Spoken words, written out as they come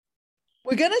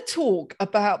We're going to talk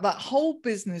about that whole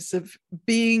business of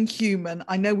being human.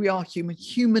 I know we are human,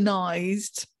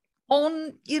 humanized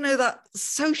on, that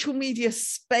social media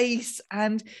space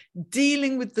and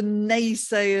dealing with the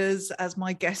naysayers, as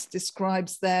my guest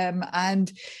describes them,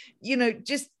 and,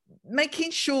 just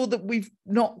making sure that we've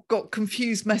not got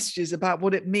confused messages about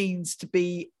what it means to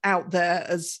be out there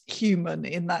as human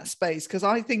in that space. Because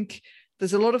I think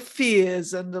there's a lot of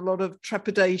fears and a lot of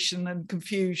trepidation and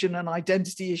confusion and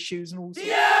identity issues and all sorts.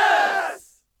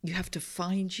 Yes! You have to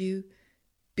find you,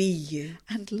 be you,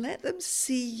 and let them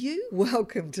see you.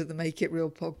 Welcome to the Make It Real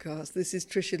podcast. This is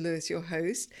Trisha Lewis, your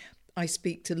host. I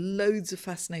speak to loads of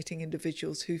fascinating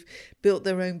individuals who've built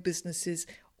their own businesses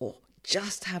or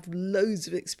just have loads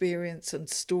of experience and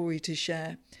story to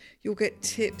share. You'll get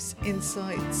tips,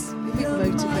 insights, you'll be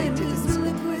motivated and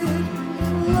inspired.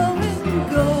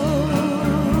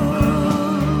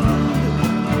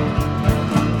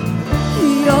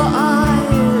 Your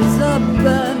eyes are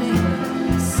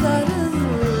burning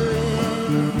suddenly.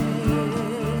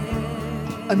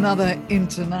 Another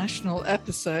international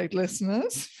episode,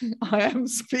 listeners. I am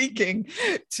speaking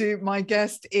to my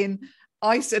guest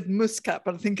I said Muscat,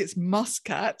 but I think it's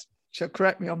Muscat. She'll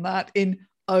correct me on that. In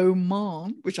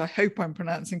Oman, which I hope I'm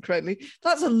pronouncing correctly.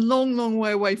 That's a long, long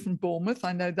way away from Bournemouth.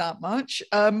 I know that much.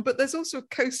 But there's also a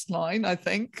coastline, I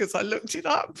think, because I looked it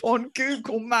up on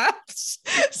Google Maps.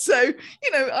 So,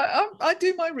 I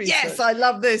do my research. Yes, I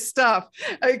love this stuff.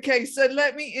 Okay, so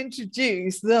let me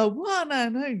introduce the one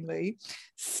and only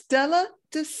Stella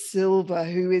De Silva,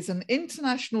 who is an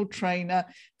international trainer,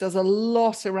 does a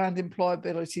lot around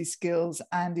employability skills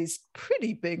and is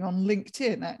pretty big on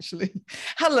LinkedIn, actually.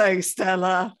 Hello,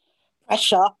 Stella.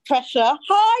 Pressure.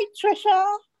 Hi,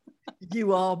 Trisha.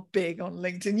 You are big on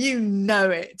LinkedIn. You know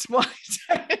it. Why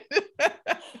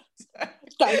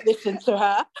don't listen to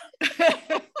her.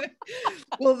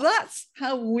 Well, that's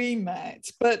how we met.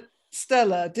 But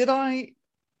Stella, did I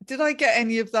get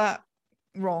any of that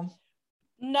wrong?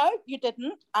 No, you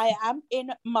didn't. I am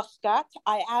in Muscat.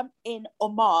 I am in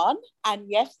Oman. And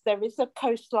yes, there is a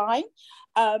coastline.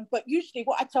 But usually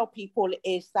what I tell people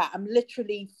is that I'm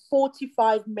literally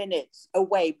 45 minutes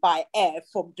away by air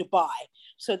from Dubai.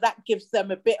 So that gives them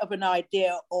a bit of an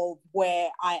idea of where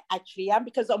I actually am,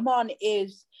 because Oman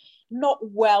is not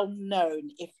well known,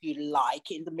 if you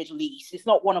like, in the Middle East. It's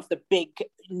not one of the big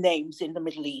names in the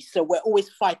Middle East. So we're always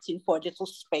fighting for a little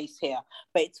space here.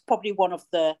 But it's probably one of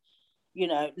the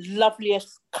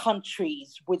loveliest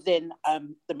countries within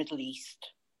the Middle East.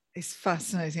 It's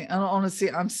fascinating. And honestly,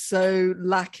 I'm so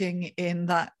lacking in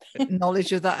that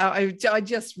knowledge of that. I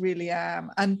just really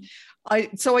am. And I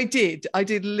did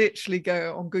literally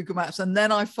go on Google Maps, and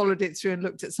then I followed it through and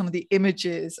looked at some of the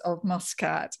images of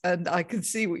Muscat, and I can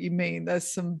see what you mean.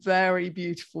 There's some very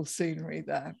beautiful scenery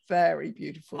there. Very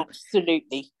beautiful.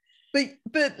 Absolutely.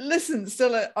 But listen,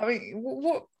 Stella, I mean,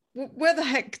 where the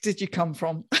heck did you come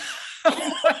from?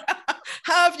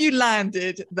 How have you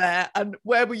landed there, and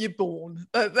where were you born?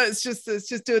 Let's just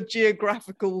do a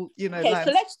geographical, Okay, land.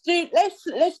 So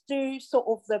let's do sort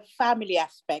of the family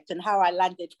aspect and how I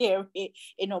landed here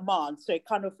in Oman. So it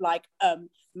kind of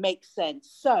makes sense.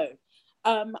 So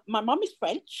my mum is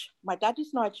French, my dad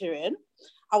is Nigerian.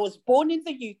 I was born in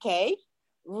the UK,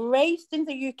 raised in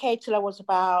the UK till I was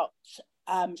about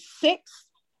 6.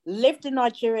 Lived in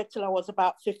Nigeria till I was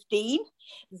about 15,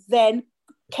 then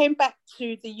came back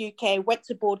to the UK, went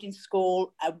to boarding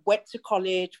school, went to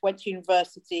college, went to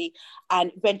university,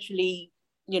 and eventually,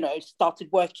 started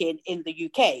working in the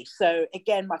UK. So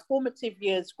again, my formative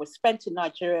years were spent in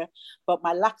Nigeria, but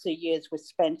my latter years were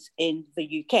spent in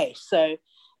the UK. So,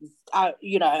 I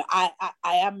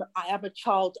am a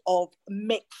child of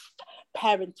mixed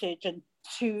parentage and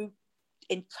two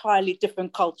entirely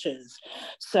different cultures.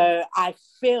 So I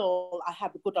feel I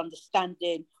have a good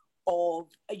understanding of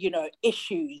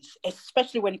issues,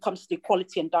 especially when it comes to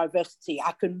equality and diversity.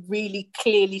 I can really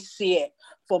clearly see it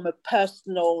from a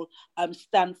personal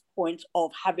standpoint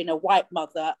of having a white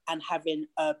mother and having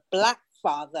a black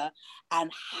father,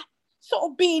 and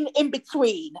sort of being in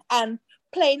between and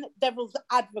playing devil's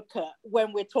advocate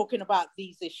when we're talking about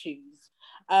these issues.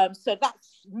 So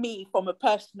that's me from a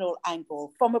personal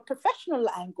angle. From a professional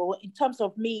angle, in terms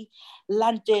of me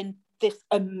landing this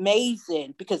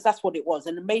amazing, because that's what it was,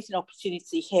 an amazing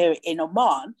opportunity here in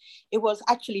Oman, it was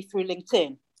actually through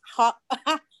LinkedIn.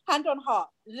 Hand on heart,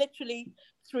 literally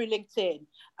through LinkedIn.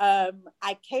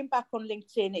 I came back on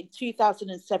LinkedIn in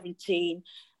 2017.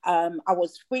 I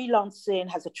was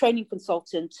freelancing as a training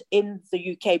consultant in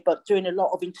the UK, but doing a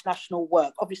lot of international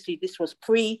work. Obviously, this was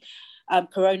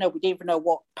Corona. We didn't even know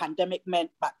what pandemic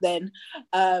meant back then.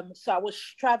 So I was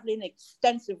traveling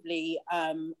extensively,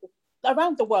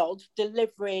 around the world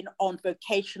delivering on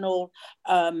vocational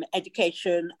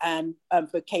education and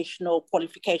vocational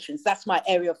qualifications. That's my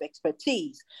area of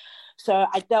expertise. So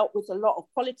I dealt with a lot of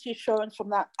quality assurance from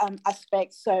that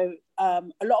aspect. So a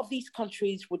lot of these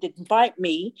countries would invite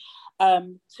me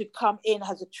to come in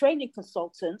as a training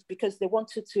consultant because they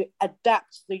wanted to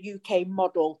adapt the UK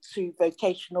model to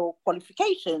vocational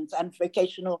qualifications and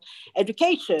vocational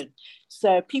education.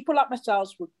 So people like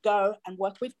myself would go and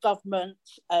work with government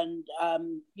and,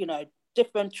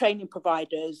 different training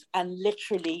providers and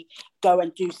literally go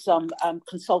and do some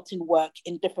consulting work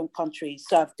in different countries.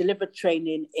 So I've delivered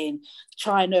training in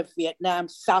China, Vietnam,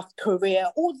 South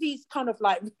Korea, all these kind of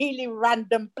like really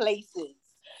random places.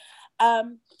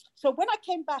 So when I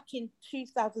came back in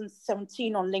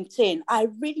 2017 on LinkedIn, I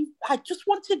just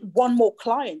wanted one more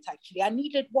client, actually. I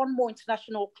needed one more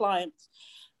international client,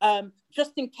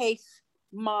 just in case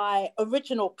my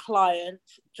original client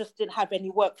just didn't have any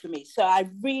work for me. So I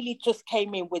really just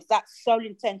came in with that sole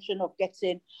intention of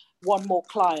getting one more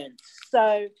client.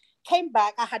 So came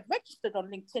back, I had registered on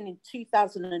LinkedIn in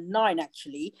 2009,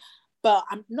 actually, but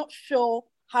I'm not sure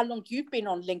how long you've been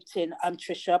on LinkedIn,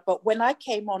 Trisha, but when I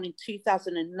came on in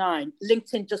 2009,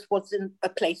 LinkedIn just wasn't a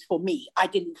place for me. I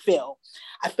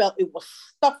felt it was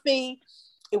stuffy.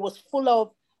 It was full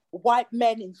of white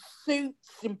men in suits,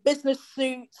 in business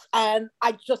suits, and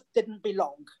I just didn't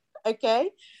belong.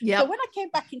 Okay. Yeah. So when I came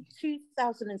back in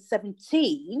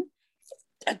 2017,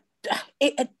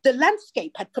 the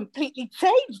landscape had completely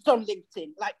changed on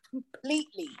LinkedIn, like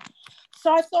completely.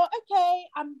 So I thought, okay,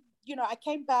 I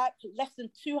came back, less than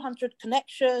 200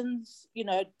 connections,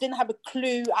 didn't have a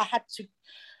clue. I had to,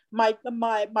 my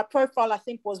profile, I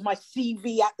think, was my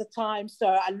CV at the time. So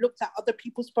I looked at other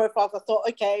people's profiles. I thought,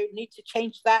 okay, need to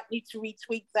change that, need to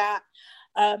retweak that.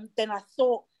 Then I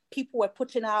thought people were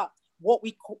putting out what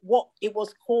it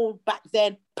was called back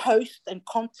then, post and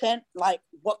content. Like,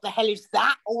 what the hell is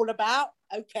that all about?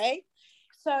 Okay.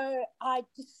 So I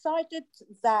decided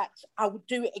that I would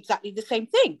do exactly the same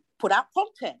thing, put out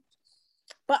content.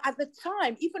 But at the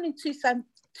time, even in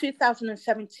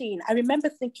 2017, I remember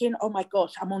thinking, oh my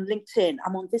gosh, I'm on LinkedIn.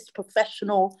 I'm on this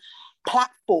professional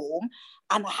platform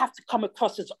and I have to come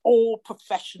across as all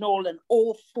professional and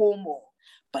all formal.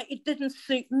 But it didn't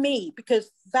suit me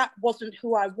because that wasn't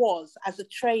who I was as a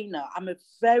trainer. I'm a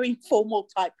very formal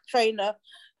type trainer.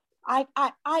 I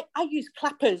use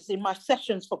clappers in my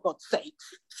sessions, for God's sake.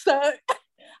 So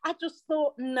I just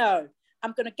thought, no,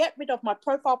 I'm going to get rid of my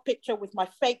profile picture with my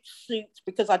fake suit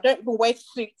because I don't even wear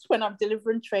suits when I'm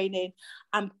delivering training.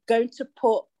 I'm going to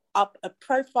put up a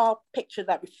profile picture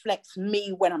that reflects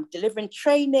me when I'm delivering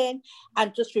training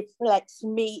and just reflects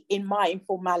me in my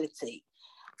informality.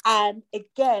 And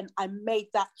again, I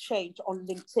made that change on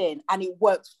LinkedIn and it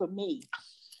works for me.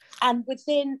 And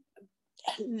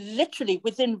literally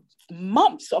within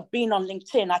months of being on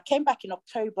LinkedIn, I came back in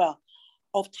October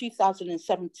of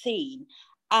 2017.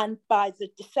 And by the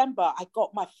December, I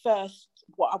got my first,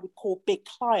 what I would call big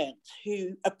client,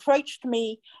 who approached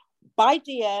me by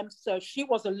DM. So she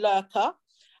was a lurker.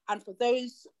 And for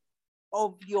those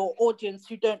of your audience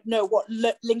who don't know what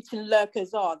LinkedIn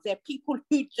lurkers are, they're people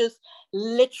who just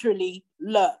literally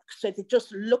lurk. So they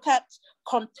just look at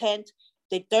content.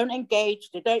 They don't engage.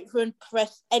 They don't even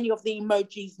press any of the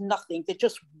emojis, nothing. They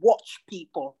just watch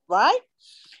people, right?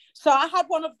 So I had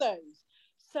one of those.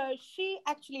 So she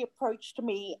actually approached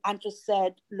me and just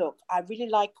said, look, I really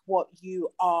like what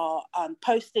you are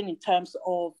posting in terms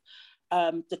of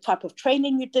the type of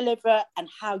training you deliver and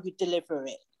how you deliver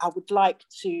it. I would like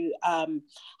to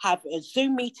have a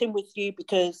Zoom meeting with you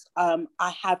because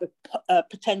I have a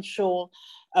potential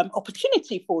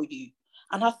opportunity for you.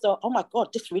 And I thought, oh my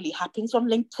God, this really happens on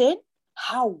LinkedIn?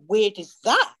 How weird is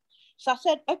that? So I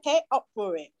said, okay, up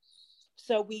for it.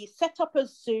 So we set up a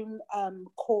Zoom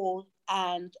call,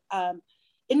 and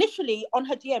initially on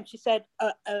her DM, she said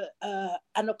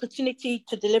an opportunity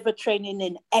to deliver training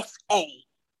in SA.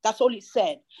 That's all it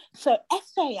said. So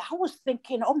SA, I was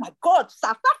thinking, oh my God,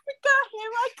 South Africa,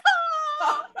 here I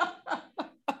come.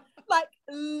 Like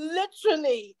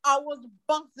literally, I was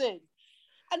buzzing.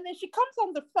 And then she comes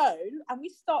on the phone and we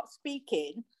start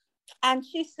speaking. And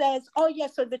she says, oh yeah,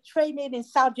 so the training in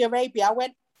Saudi Arabia. I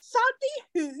went, Saudi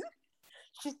who?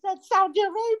 She said, Saudi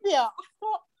Arabia. I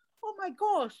thought, oh my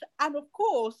gosh. And of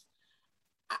course,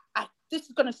 this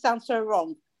is going to sound so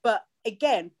wrong, but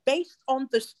again, based on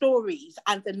the stories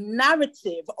and the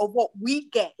narrative of what we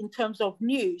get in terms of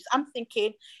news, I'm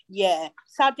thinking, yeah,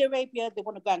 Saudi Arabia, they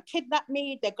want to go and kidnap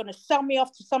me. They're going to sell me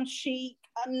off to some sheik.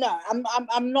 No, I'm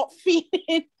not feeling,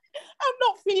 I'm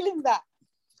not feeling that.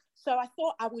 So I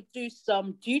thought I would do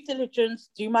some due diligence,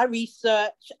 do my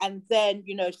research, and then,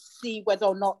 see whether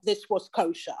or not this was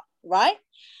kosher, right?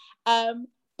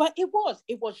 But it was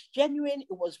genuine,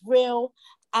 it was real.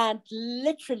 And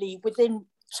literally within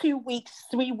 2 weeks,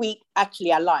 3 weeks,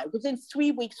 actually I lied, within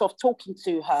 3 weeks of talking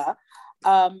to her,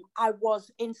 I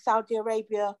was in Saudi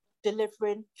Arabia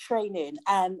delivering training,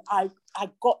 and I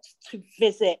got to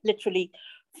visit literally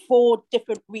 4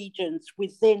 different regions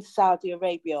within Saudi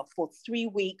Arabia for 3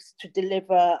 weeks to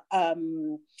deliver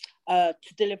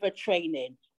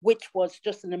training, which was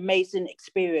just an amazing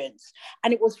experience.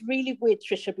 And it was really weird,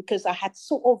 Trisha, because I had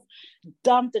sort of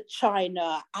done the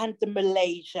China and the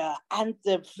Malaysia and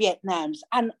the Vietnams,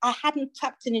 and I hadn't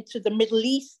tapped into the Middle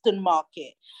Eastern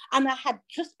market. And I had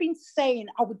just been saying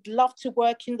I would love to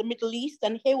work in the Middle East,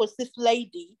 and here was this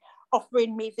lady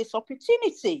offering me this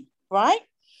opportunity, right?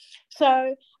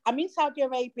 So I'm in Saudi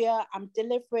Arabia, I'm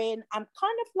delivering, I'm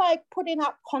kind of like putting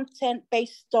out content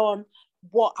based on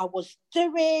what I was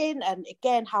doing and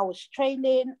again, how I was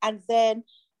training. And then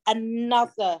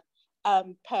another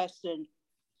person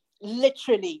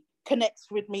literally connects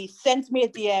with me, sends me a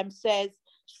DM, says,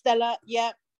 Stella,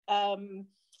 I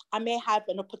may have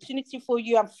an opportunity for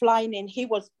you. I'm flying in. He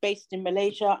was based in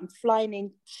Malaysia. I'm flying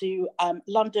into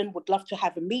London, would love to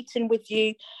have a meeting with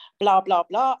you, blah, blah,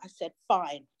 blah. I said,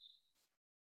 fine.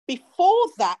 Before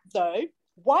that, though,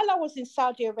 while I was in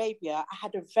Saudi Arabia, I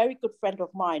had a very good friend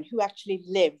of mine who actually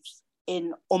lives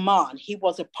in Oman. He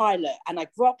was a pilot, and I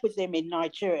grew up with him in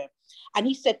Nigeria. And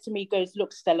he said to me, he goes,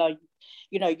 look, Stella,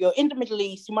 you're in the Middle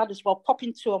East. You might as well pop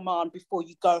into Oman before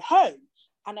you go home.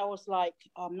 And I was like,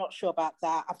 I'm not sure about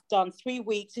that. I've done 3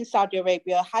 weeks in Saudi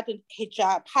Arabia, had a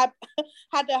hijab, had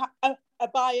a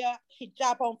abaya,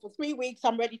 hijab on for 3 weeks.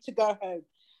 I'm ready to go home.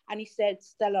 And he said,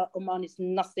 Stella, Oman is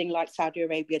nothing like Saudi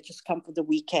Arabia. Just come for the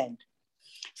weekend.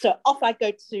 So off I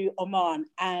go to Oman.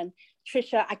 And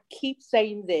Trisha, I keep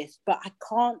saying this, but I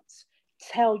can't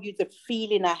tell you the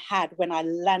feeling I had when I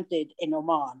landed in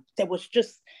Oman. There was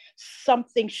just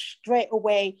something straight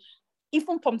away,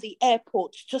 even from the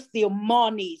airport, just the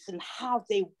Omanis and how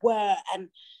they were. And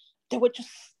they were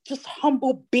just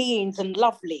humble beings and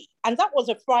lovely. And that was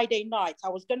a Friday night. I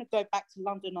was going to go back to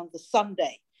London on the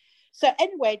Sunday. So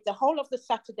anyway, the whole of the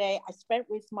Saturday I spent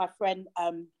with my friend,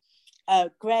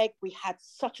 Greg. We had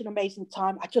such an amazing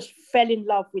time. I just fell in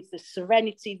love with the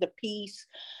serenity, the peace,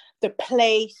 the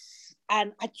place.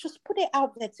 And I just put it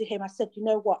out there to him. I said, you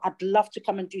know what? I'd love to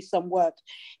come and do some work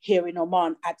here in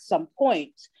Oman at some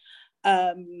point.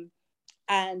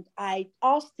 And I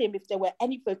asked him if there were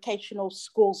any vocational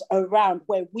schools around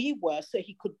where we were, so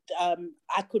he could, I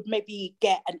could maybe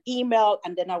get an email,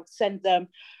 and then I would send them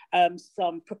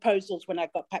some proposals when I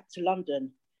got back to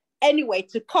London. Anyway,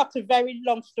 to cut a very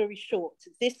long story short,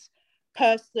 this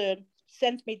person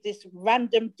sends me this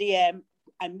random DM.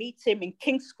 I meet him in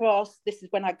King's Cross. This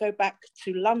is when I go back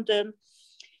to London.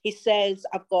 He says,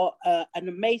 I've got an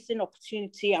amazing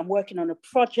opportunity. I'm working on a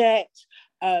project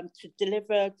to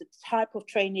deliver the type of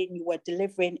training you were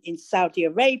delivering in Saudi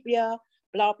Arabia,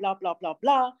 blah, blah, blah, blah,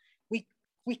 blah.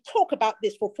 We talk about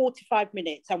this for 45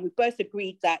 minutes, and we both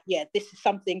agreed that, yeah, this is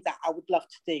something that I would love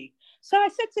to do. So I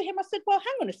said to him, I said, well,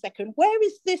 hang on a second, where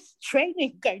is this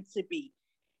training going to be?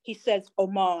 He says,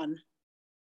 Oman.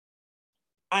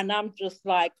 And I'm just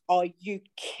like, are you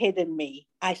kidding me?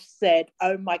 I said,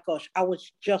 oh my gosh, I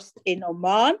was just in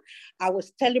Oman. I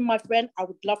was telling my friend, I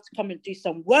would love to come and do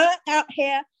some work out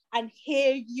here. And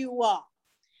here you are.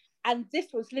 And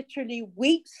this was literally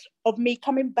weeks of me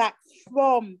coming back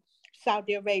from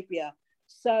Saudi Arabia.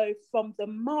 So from the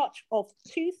March of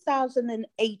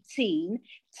 2018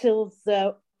 till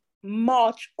the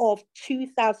March of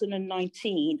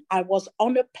 2019, I was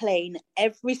on a plane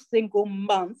every single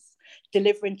month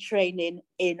delivering training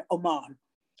in Oman.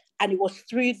 And it was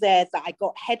through there that I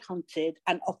got headhunted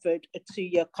and offered a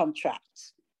 2-year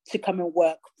contract to come and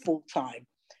work full time.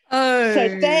 Oh,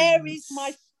 so there is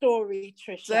my story,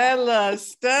 Trisha.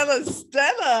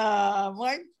 Stella,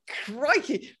 my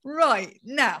crikey. Right,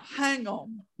 now, hang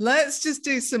on. Let's just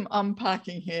do some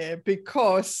unpacking here,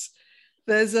 because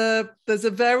there's a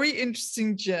very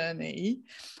interesting journey.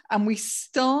 And we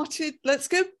started, let's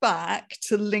go back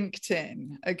to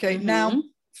LinkedIn. Okay, Now,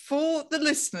 for the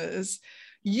listeners,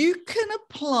 you can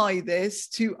apply this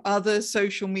to other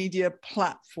social media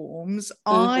platforms.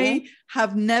 I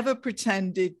have never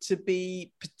pretended to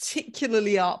be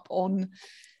particularly up on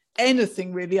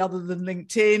anything really other than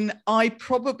LinkedIn. I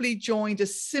probably joined a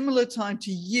similar time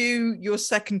to you, your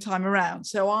second time around.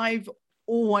 So I've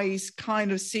always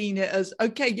kind of seen it as,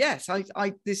 okay, yes,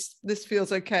 I this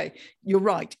feels okay. You're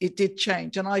right, it did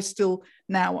change. And I still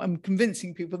now am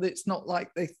convincing people that it's not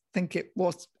like they think it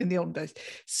was in the old days.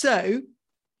 So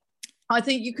I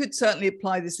think you could certainly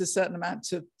apply this a certain amount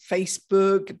to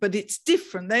Facebook, but it's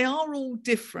different. They are all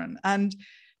different. And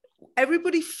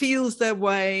everybody feels their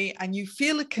way, and you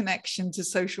feel a connection to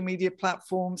social media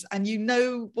platforms, and you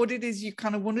know what it is you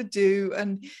kind of want to do,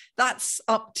 and that's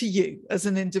up to you as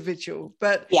an individual.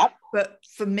 But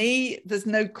for me, there's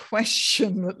no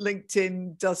question that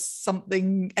LinkedIn does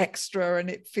something extra and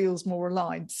it feels more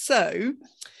aligned. So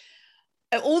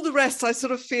all the rest, I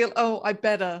sort of feel, oh, I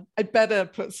better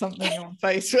put something on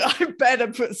Facebook. I better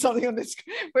put something on this.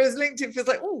 Whereas LinkedIn feels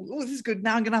like, oh, this is good.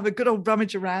 Now I'm going to have a good old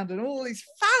rummage around and all these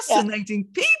fascinating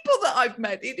people that I've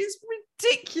met. It is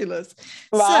ridiculous.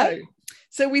 Right.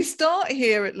 So we start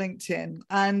here at LinkedIn,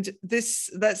 and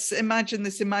let's imagine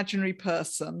this imaginary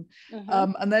person,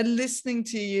 and they're listening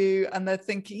to you, and they're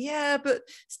thinking, yeah, but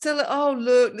Stella, oh,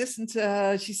 look, listen to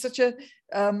her. She's such a,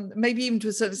 maybe even to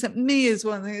a certain extent, me as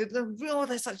well. Oh,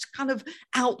 they're such kind of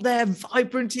out there,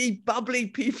 vibranty, bubbly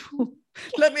people.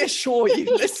 Let me assure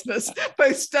you, listeners,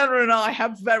 both Stella and I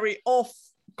have very off,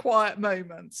 quiet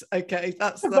moments. Okay,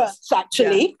 that's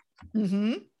actually.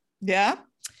 Yeah.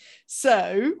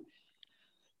 So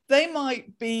they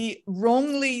might be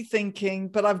wrongly thinking,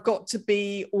 but I've got to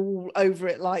be all over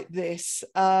it like this.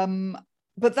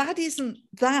 But that isn't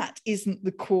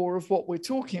the core of what we're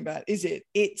talking about, is it?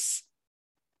 It's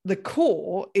the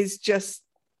core is just,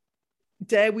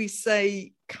 dare we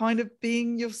say, kind of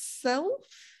being yourself.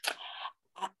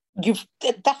 That's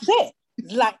it.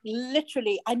 Like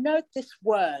literally, I know this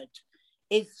word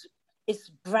is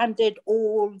branded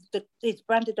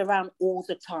around all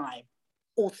the time.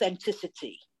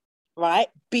 Authenticity. Right?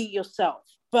 Be yourself.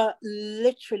 But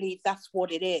literally, that's what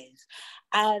it is.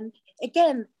 And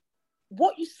again,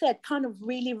 what you said kind of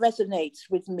really resonates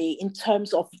with me in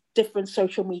terms of different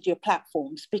social media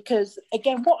platforms, because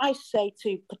again, what I say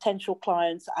to potential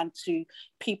clients and to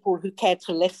people who care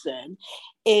to listen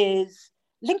is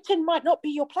LinkedIn might not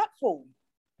be your platform.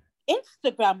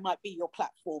 Instagram might be your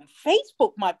platform.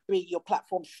 Facebook might be your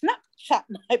platform. Snapchat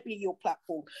might be your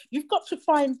platform. You've got to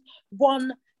find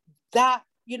one that,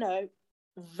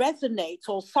 resonates,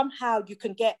 or somehow you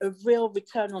can get a real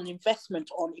return on investment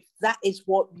on, if that is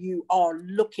what you are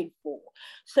looking for.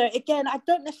 So again, I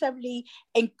don't necessarily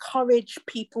encourage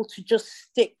people to just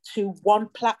stick to one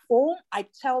platform. I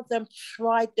tell them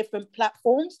try different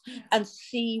platforms and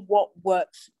see what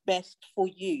works best for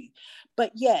you.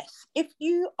 But yes, if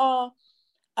you are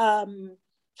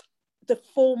the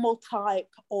formal type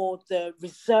or the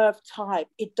reserved type,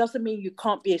 it doesn't mean you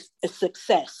can't be a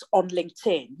success on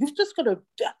LinkedIn. You've just got to,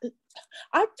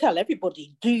 I tell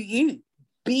everybody, do you,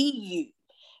 be you,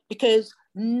 because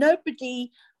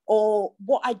nobody, or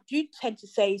what I do tend to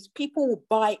say is people will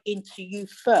buy into you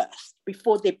first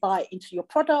before they buy into your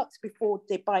products, before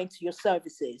they buy into your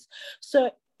services.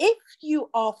 So if you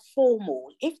are formal,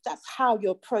 if that's how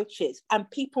your approach is, and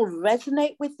people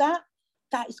resonate with that,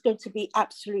 that is going to be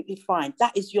absolutely fine.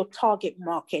 That is your target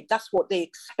market. That's what they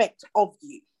expect of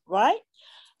you, right?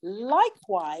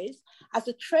 Likewise, as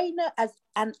a trainer, as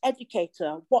an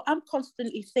educator, what I'm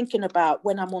constantly thinking about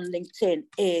when I'm on LinkedIn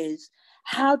is,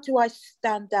 how do I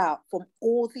stand out from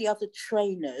all the other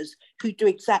trainers who do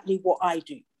exactly what I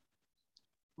do,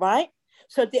 right?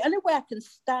 So the only way I can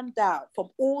stand out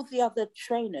from all the other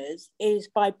trainers is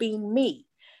by being me.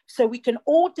 So we can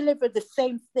all deliver the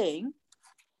same thing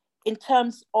in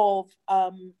terms of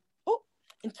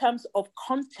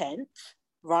content,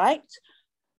 right?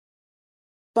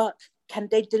 But can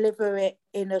they deliver it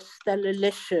in a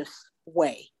stellalicious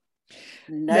way?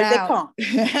 No, they can't.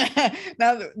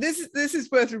 Now, this is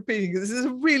worth repeating, because this is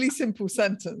a really simple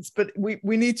sentence, but we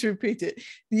need to repeat it.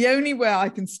 The only way I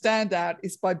can stand out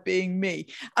is by being me.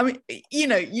 I mean,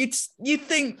 you'd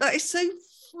think that is so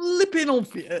flipping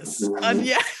obvious, and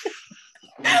yet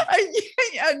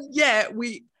and yet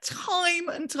we time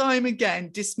and time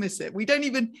again dismiss it. We don't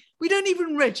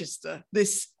even register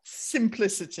this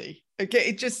simplicity.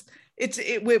 Okay,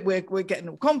 we're getting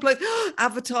all complex.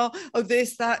 Avatar, oh,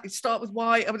 this, that, it start with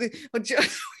Y.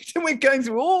 We're going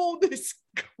through all this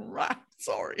crap,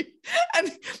 sorry,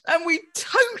 and we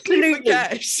totally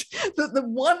forget that the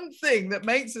one thing that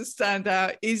makes us stand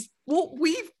out is what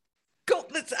we've got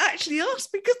that's actually us,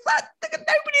 because that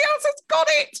nobody else has got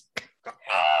it.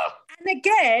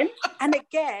 And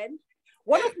again,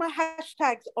 one of my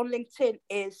hashtags on LinkedIn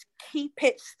is keep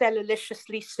it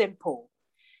stellariciously simple,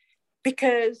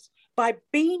 because by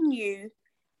being you,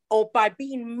 or by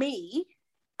being me,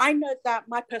 I know that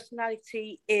my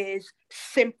personality is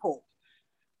simple.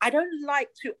 I don't like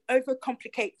to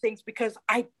overcomplicate things because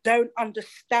I don't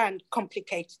understand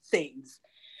complicated things.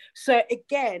 So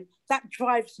again, that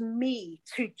drives me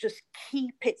to just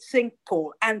keep it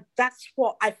simple. And that's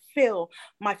what I feel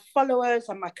my followers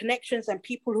and my connections and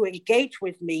people who engage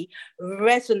with me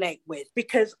resonate with,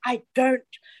 because I don't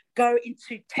go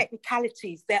into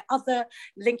technicalities. There are other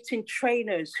LinkedIn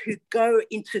trainers who go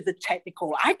into the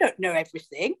technical. I don't know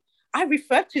everything. I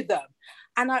refer to them.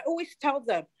 And I always tell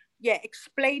them, yeah,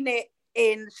 explain it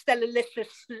in Stella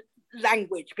Licious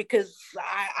language, because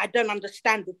I don't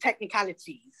understand the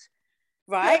technicalities,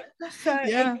 right? So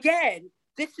Yeah. again,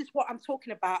 this is what I'm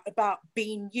talking about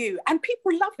being you. And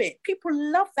people love it. People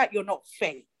love that you're not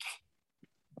fake.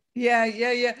 Yeah.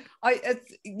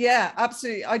 Yeah,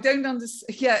 absolutely. I don't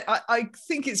understand. Yeah, I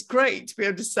think it's great to be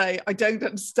able to say, I don't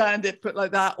understand it, put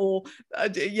like that, or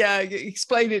yeah,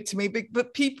 explain it to me.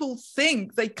 But people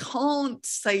think they can't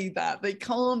say that. They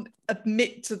can't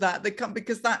admit to that. They can't,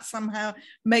 because that somehow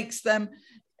makes them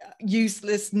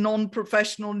useless,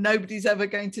 non-professional. Nobody's ever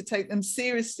going to take them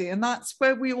seriously. And that's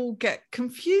where we all get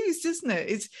confused, isn't it?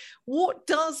 It's what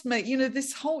does make,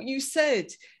 this whole, you said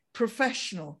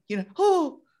professional,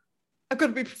 oh, I've got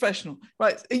to be professional,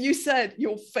 right? You said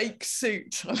your fake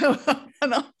suit,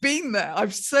 and I've been there.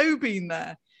 I've so been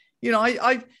there.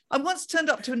 I once turned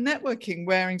up to a networking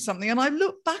wearing something, and I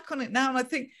look back on it now, and I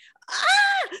think,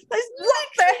 what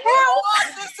the hell?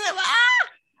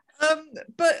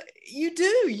 But you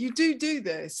do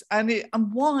this, and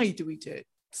why do we do it,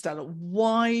 Stella?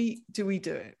 Why do we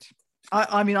do it?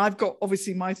 I mean, I've got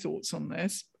obviously my thoughts on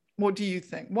this. What do you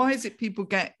think? Why is it people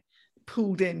get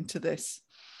pulled into this?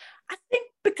 I think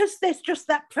because there's just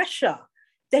that pressure.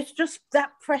 There's just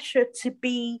that pressure to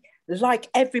be like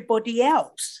everybody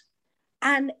else.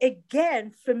 And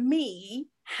again, for me,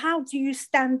 how do you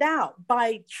stand out?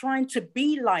 By trying to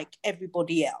be like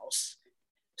everybody else.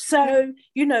 So,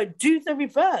 do the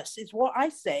reverse is what I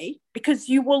say, because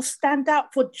you will stand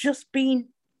out for just being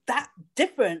that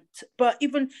different, but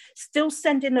even still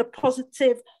sending a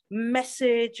positive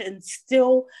message and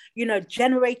still,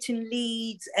 generating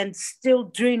leads and still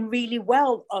doing really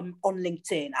well on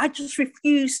LinkedIn. I just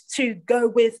refuse to go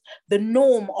with the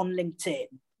norm on LinkedIn.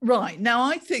 Right. Now,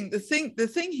 I think the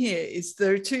thing here is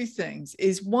there are two things.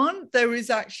 Is one, there is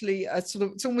actually a sort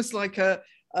of, it's almost like a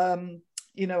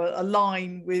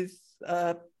line with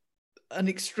an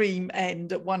extreme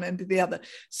end at one end of the other.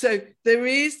 So there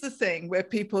is the thing where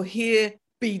people hear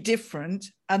be different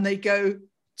and they go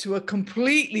to a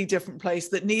completely different place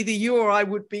that neither you or I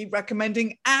would be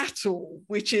recommending at all,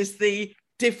 which is the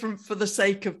different for the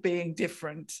sake of being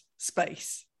different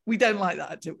space. We don't like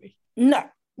that, do we? No,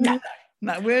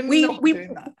 we're not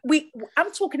doing that.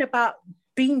 I'm talking about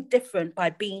being different by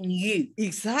being you.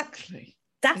 Exactly.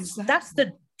 That's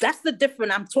the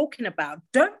different I'm talking about.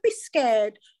 Don't be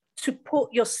scared to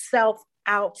put yourself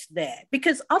out there,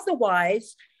 because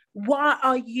otherwise, why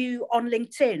are you on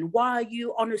LinkedIn? Why are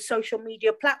you on a social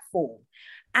media platform?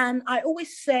 And I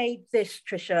always say this,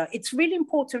 Trisha, it's really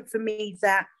important for me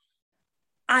that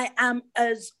I am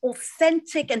as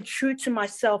authentic and true to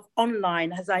myself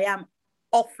online as I am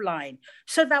offline,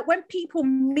 so that when people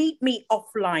meet me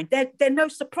offline, there are no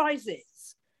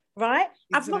surprises, right?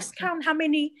 Exactly. I've lost count how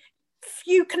many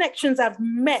few connections I've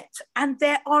met, and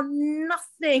there are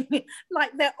nothing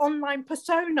like their online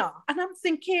persona. And I'm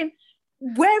thinking,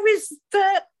 where is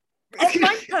the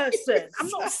online person? I'm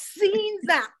not seeing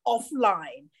that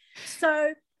offline.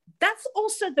 So that's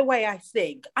also the way I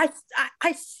think. I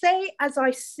say as I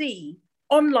see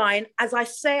online, as I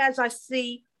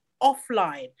see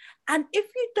offline. And if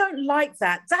you don't like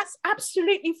that, that's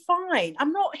absolutely fine.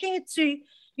 I'm not here to,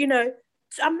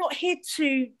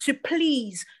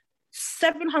 please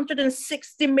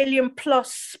 760 million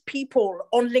plus people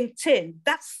on LinkedIn.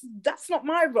 That's not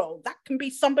my role. That can be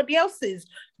somebody else's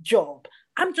job.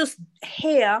 I'm just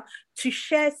here to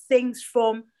share things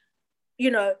from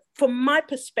my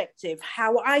perspective,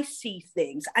 how I see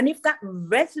things. And if that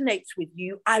resonates with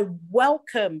you, I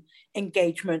welcome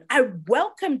engagement. I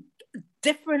welcome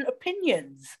different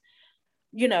opinions,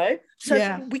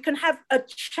 so we can have a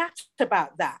chat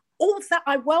about that. All of that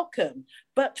I welcome.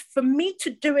 But for me to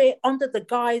do it under the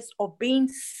guise of being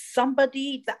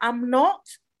somebody that I'm not,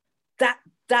 that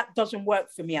doesn't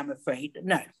work for me, I'm afraid.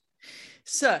 No.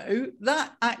 So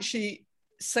that actually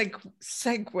segues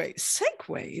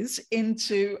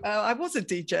into, I was a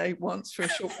DJ once for a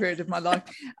short period of my life.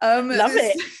 Love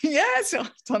it. Yes,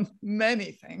 I've done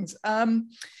many things.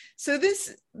 So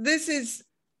this is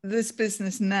this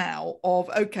business now of,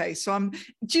 okay, so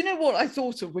do you know what I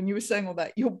thought of when you were saying all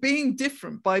that? You're being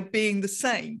different by being the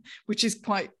same, which is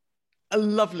quite a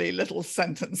lovely little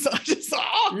sentence. I just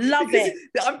Love it.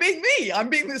 I'm being me. I'm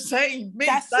being the same me.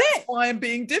 That's it. why I'm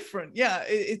being different. Yeah,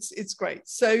 it's great.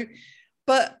 So,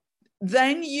 but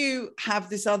then you have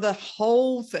this other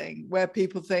whole thing where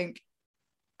people think,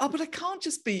 oh, but I can't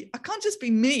just be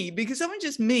me, because if I'm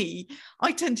just me,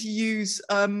 I tend to use,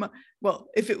 well,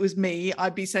 if it was me,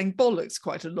 I'd be saying bollocks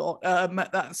quite a lot.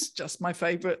 That's just my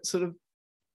favorite sort of,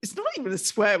 it's not even a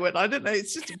swear word. I don't know.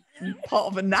 It's just a part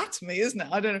of anatomy, isn't it?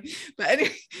 I don't know. But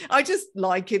anyway, I just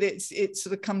like it. It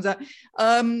sort of comes out.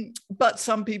 But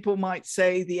some people might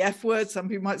say the F word. Some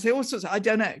people might say all sorts. I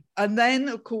don't know. And then,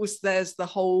 of course, there's the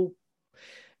whole,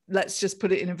 let's just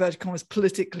put it in inverted commas,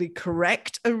 politically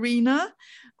correct arena.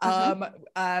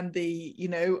 And the, you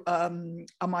know,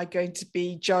 am I going to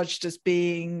be judged as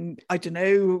being, I don't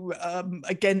know,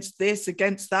 against this,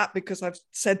 against that, because I've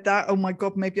said that? Oh my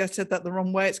God, maybe I said that the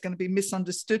wrong way. It's going to be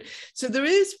misunderstood. So there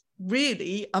is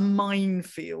really a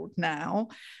minefield now.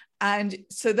 And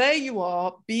so there you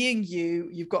are, being you,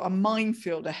 you've got a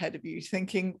minefield ahead of you,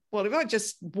 thinking, well, if I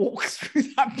just walk through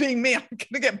that being me, I'm going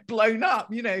to get blown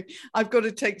up. You know, I've got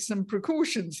to take some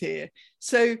precautions here.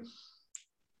 So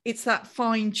it's that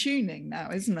fine tuning now,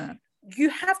 isn't it?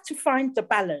 You have to find the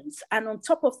balance. And on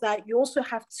top of that, you also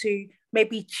have to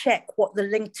maybe check what the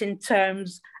LinkedIn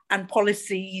terms and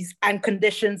policies and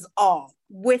conditions are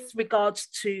with regards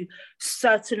to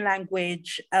certain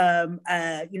language,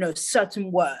 you know,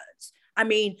 certain words. I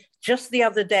mean, just the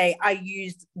other day, I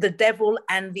used the devil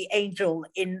and the angel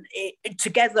in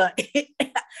together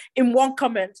in one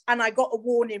comment, and I got a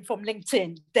warning from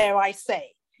LinkedIn, dare I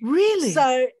say. Really?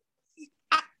 So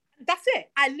that's it.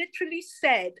 I literally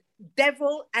said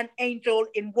devil and angel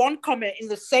in one comment, in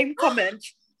the same comment,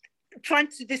 trying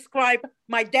to describe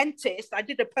my dentist. I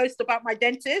did a post about my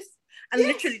dentist, and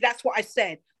literally that's what I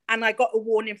said. And I got a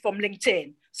warning from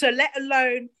LinkedIn. So let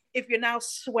alone if you're now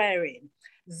swearing.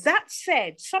 That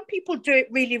said, some people do it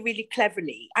really, really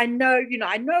cleverly. I know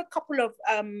a couple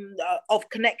of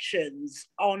connections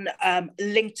on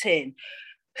LinkedIn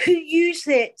who use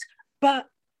it, but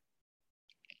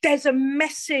there's a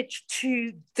message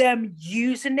to them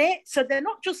using it. So they're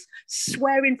not just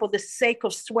swearing for the sake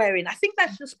of swearing. I think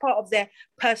that's just part of their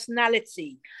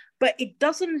personality, but it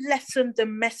doesn't lessen the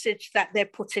message that they're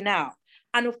putting out.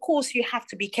 And of course, you have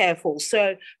to be careful.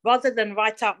 So rather than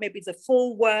write out maybe the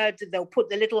full word, they'll put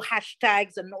the little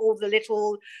hashtags and all the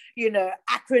little, you know,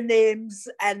 acronyms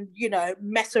and, you know,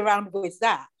 mess around with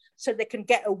that so they can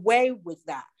get away with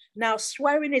that. Now,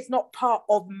 swearing is not part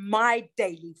of my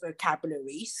daily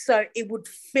vocabulary, so it would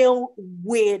feel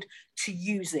weird to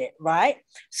use it, right?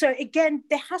 So again,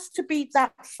 there has to be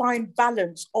that fine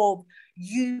balance of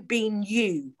you being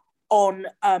you on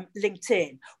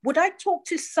LinkedIn. Would I talk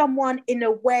to someone in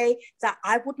a way that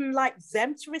I wouldn't like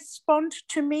them to respond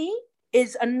to me?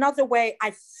 Is another way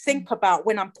I think about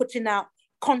when I'm putting out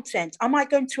content. Am I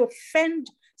going to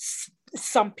offend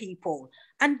some people?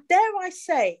 And dare I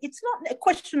say, it's not a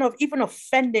question of even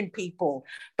offending people,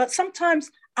 but sometimes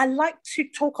I like to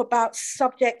talk about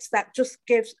subjects that just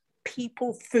gives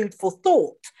people food for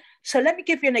thought. So let me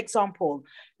give you an example.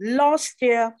 Last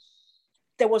year,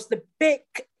 there was the big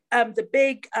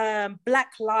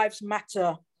Black Lives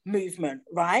Matter movement,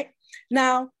 right?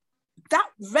 Now, that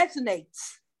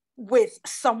resonates with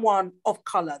someone of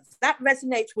color. That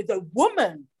resonates with a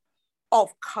woman of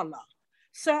color.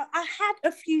 So I had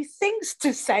a few things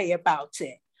to say about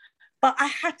it, but I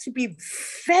had to be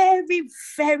very,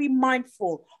 very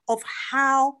mindful of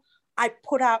how I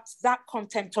put out that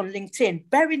content on LinkedIn,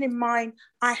 bearing in mind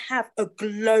I have a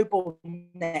global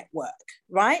network,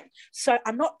 right? So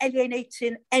I'm not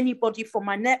alienating anybody from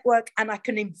my network, and I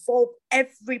can involve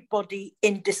everybody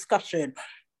in discussion,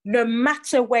 no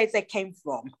matter where they came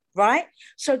from, right?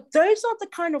 So those are the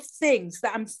kind of things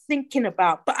that I'm thinking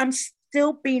about, but I'm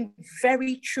still being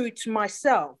very true to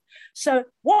myself. So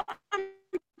what I'm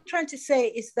trying to say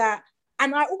is that,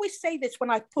 and I always say this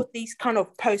when I put these kind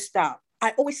of posts out,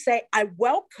 I always say I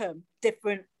welcome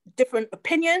different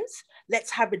opinions.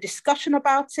 Let's have a discussion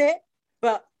about it,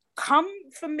 but come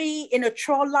for me in a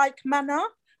troll-like manner,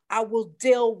 I will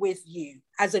deal with you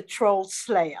as a troll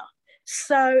slayer.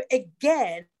 So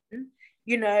again,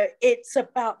 you know, it's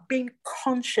about being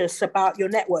conscious about your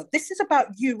network. This is about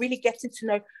you really getting to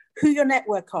know who your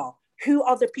network are, who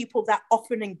are the people that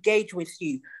often engage with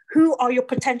you, who are your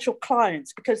potential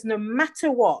clients, because no matter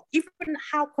what, even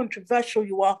how controversial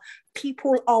you are,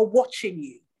 people are watching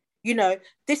you. You know,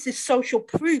 this is social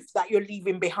proof that you're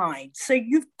leaving behind. So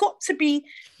you've got to be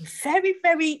very,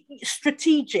 very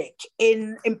strategic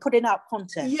in putting out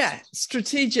content. Yeah,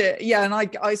 strategic. Yeah, and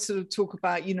I sort of talk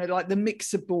about, you know, like the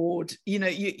mixer board. You know,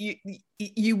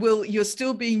 you're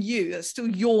still being you. That's still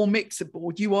your mixer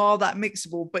board. You are that mixer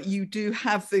board, but you do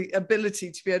have the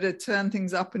ability to be able to turn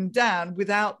things up and down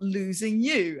without losing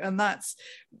you. And that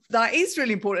is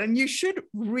really important. And you should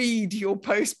read your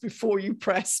post before you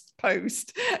press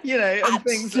post, you know, and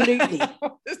Absolutely.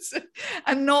 things,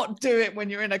 and not do it when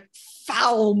you're in a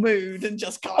foul mood and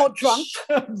just kind Or drunk,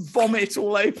 vomit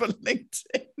all over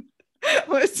LinkedIn.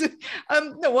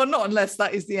 No, well, not unless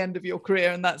that is the end of your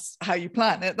career and that's how you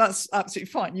plan it. That's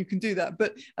absolutely fine. You can do that.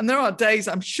 And there are days,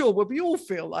 I'm sure, where we all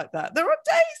feel like that. There are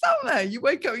days, aren't there? You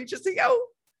wake up, you just think, oh,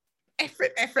 F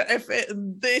it,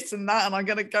 and this and that, and I'm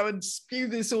going to go and spew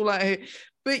this all out here.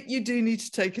 But you do need to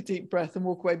take a deep breath and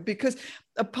walk away, because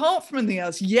apart from anything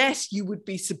else, yes, you would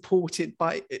be supported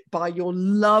by your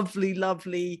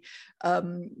lovely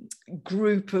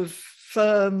group of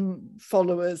firm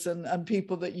followers and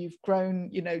people that you've grown,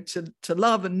 you know, to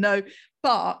love and know.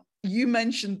 But you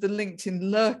mentioned the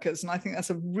LinkedIn lurkers, and I think that's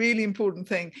a really important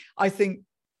thing. I think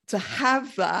to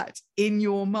have that in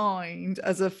your mind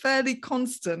as a fairly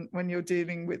constant when you're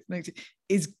dealing with LinkedIn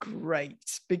is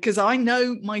great, because I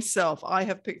know myself, I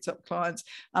have picked up clients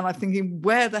and I'm thinking,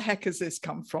 where the heck has this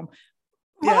come from?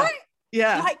 right?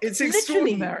 Yeah, Like, it's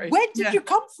literally, extraordinary. where did you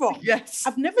come from? Yes.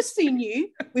 I've never seen you.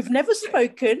 We've never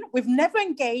spoken. We've never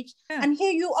engaged. Yeah. And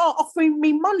here you are offering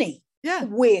me money. Yeah.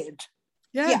 Weird.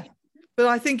 Yeah. But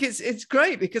I think it's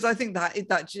great, because I think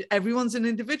that everyone's an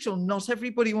individual. Not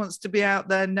everybody wants to be out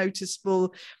there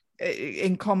noticeable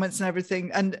in comments and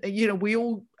everything. And, you know,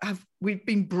 we've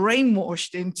been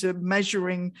brainwashed into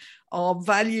measuring our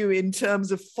value in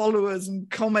terms of followers and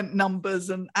comment numbers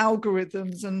and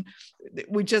algorithms. And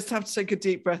we just have to take a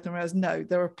deep breath and realize, no,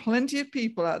 there are plenty of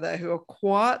people out there who are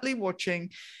quietly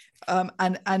watching.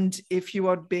 And if you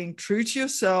are being true to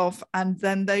yourself, and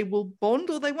then they will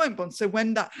bond or they won't bond. So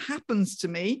when that happens to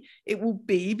me, it will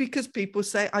be because people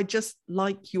say, I just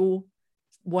like your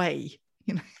way,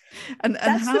 you know, and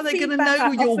how are they going to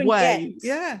know your way?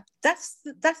 Yeah, that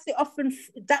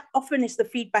often is the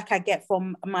feedback I get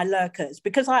from my lurkers,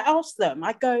 because I ask them,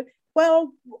 I go,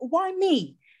 well, why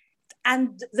me?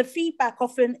 And the feedback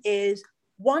often is,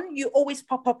 one, you always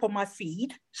pop up on my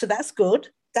feed, so that's good.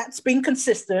 That's been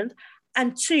consistent.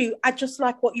 And two, I just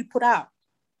like what you put out.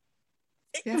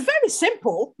 Yeah. It's very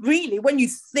simple, really, when you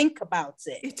think about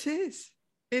it. It is.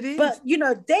 But, you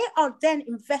know, they are then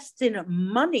investing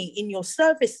money in your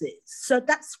services. So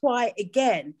that's why,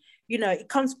 again, you know, it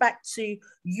comes back to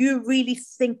you really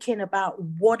thinking about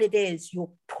what it is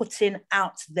you're putting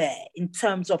out there in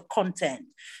terms of content.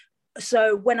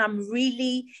 So when I'm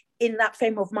really in that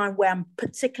frame of mind where I'm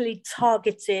particularly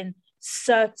targeting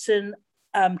certain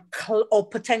or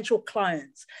potential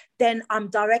clients, then I'm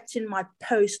directing my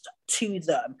post to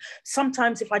them.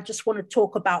 Sometimes if I just want to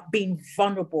talk about being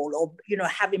vulnerable or, you know,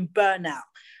 having burnout,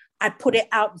 I put it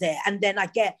out there, and then I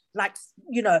get, like,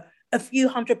 you know, a few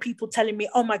hundred people telling me,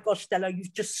 oh my gosh, Stella,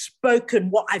 you've just spoken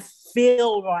what I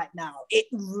feel right now. It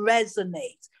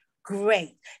resonates.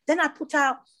 Great. Then I put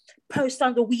out post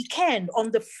on the weekend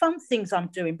on the fun things I'm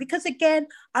doing, because again,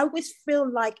 I always feel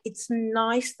like it's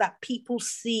nice that people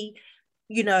see,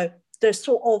 you know, the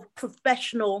sort of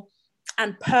professional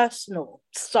and personal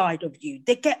side of you.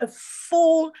 They get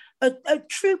a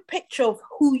true picture of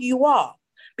who you are.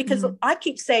 Because I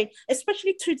keep saying,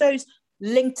 especially to those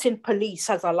LinkedIn police,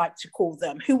 as I like to call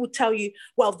them, who will tell you,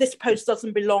 well, this post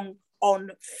doesn't belong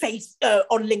on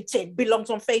LinkedIn, belongs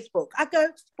on Facebook. I go,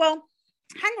 well,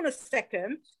 hang on a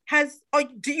second.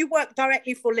 Do you work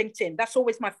directly for LinkedIn? That's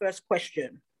always my first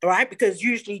question, right? Because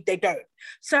usually they don't.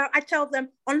 So I tell them,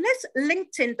 unless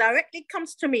LinkedIn directly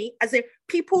comes to me, as in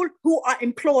people who are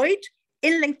employed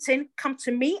in LinkedIn come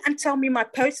to me and tell me my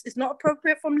post is not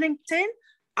appropriate from LinkedIn,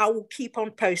 I will keep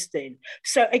on posting.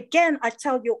 So again, I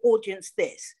tell your audience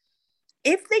this: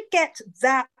 if they get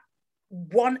that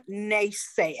one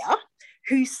naysayer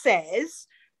who says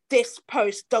this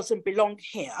post doesn't belong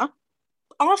here,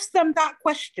 ask them that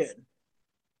question,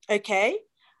 okay?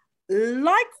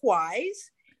 Likewise,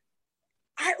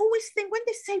 I always think when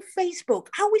they say Facebook,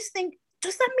 I always think,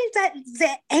 does that mean that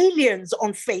they're aliens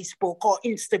on Facebook or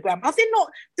Instagram? Are they not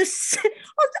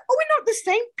are we not the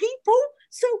same people?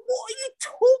 So what are you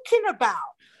talking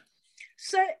about?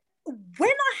 So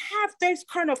when I have those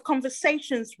kind of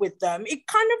conversations with them, it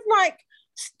kind of like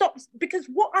stops, because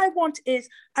what I want is,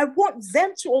 I want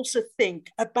them to also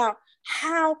think about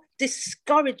how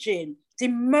discouraging,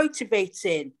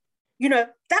 demotivating, you know,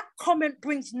 that comment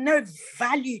brings no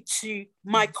value to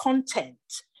my content.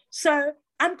 So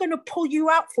I'm going to pull you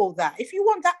out for that. If you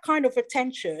want that kind of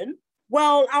attention,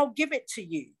 well, I'll give it to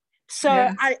you. So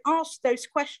I ask those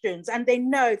questions, and they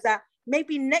know that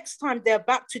maybe next time they're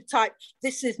about to type,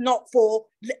 this is not for,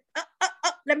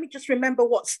 let me just remember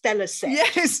what Stella said.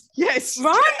 Yes.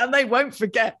 Right? And they won't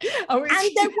forget. And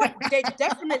they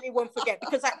definitely won't forget,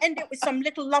 because I end it with some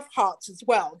little love hearts as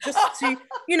well, just to,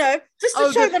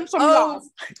 show them some love.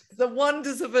 The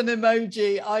wonders of an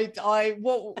emoji.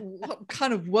 What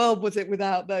kind of world was it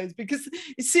without those? Because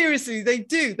seriously,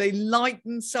 they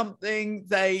lighten something.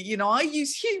 I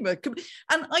use humor,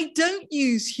 and I don't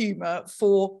use humor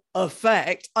for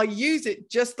effect. I use it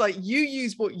just like you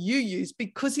use what you use,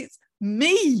 because it's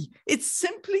me. It's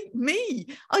simply me.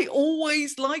 I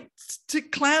always like to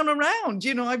clown around.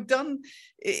 I've done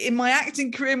in my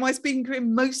acting career, my speaking career,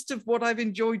 most of what I've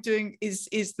enjoyed doing is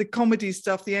the comedy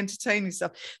stuff, the entertaining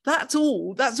stuff. That's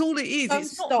all it is.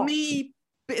 It's not me.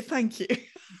 Thank you.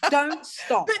 Don't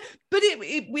stop. But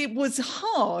it was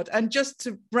hard. And just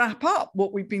to wrap up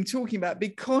what we've been talking about,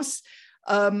 because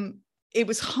it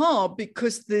was hard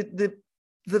because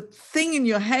the thing in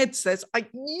your head says,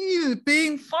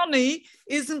 being funny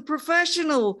isn't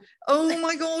professional. Oh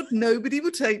my God, nobody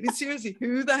will take me seriously.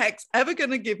 Who the heck's ever going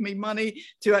to give me money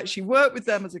to actually work with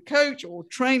them as a coach or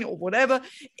trainer or whatever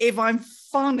if I'm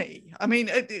funny? I mean,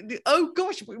 oh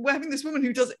gosh, we're having this woman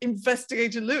who does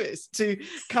Investigator Lewis to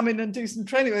come in and do some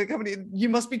training with a company. You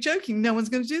must be joking. No one's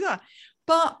going to do that.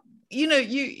 But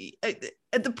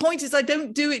the point is, I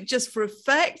don't do it just for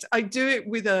effect. I do it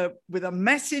with a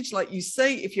message, like you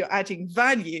say, if you're adding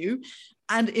value.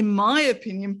 And in my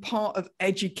opinion, part of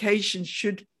education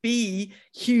should be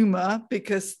humor,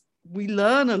 because we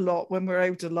learn a lot when we're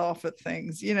able to laugh at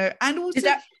things, and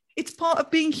also it's part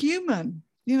of being human.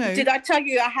 Did I tell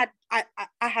you I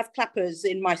have clappers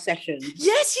in my sessions?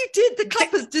 Yes, you did. The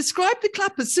clappers. Describe the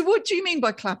clappers. So what do you mean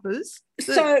by clappers?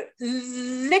 So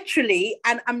literally,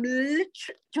 and I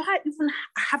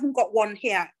haven't got one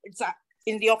here. It's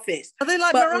in the office. Are they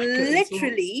like but maracas?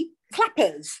 Literally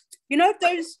clappers.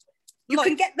 Those you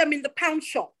can get them in the pound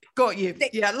shop. Got you.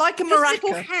 Like a maraca.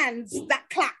 Little hands that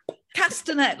clap.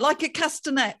 Castanet, like a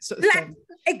castanet sort of thing.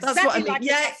 Exactly. That's what I mean.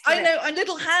 Like I know. And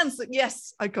little hands.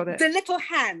 Yes, I got it. The little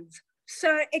hands. So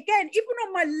again, even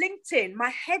on my LinkedIn, my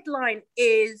headline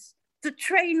is the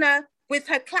trainer with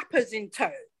her clappers in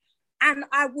tow. And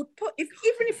I would put,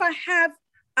 even if I have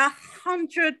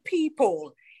 100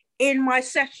 people in my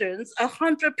sessions,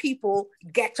 100 people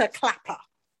get a clapper.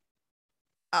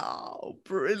 Oh,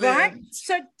 brilliant. Right?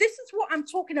 So this is what I'm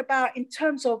talking about in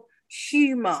terms of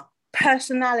humor,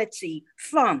 personality,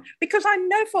 fun. Because I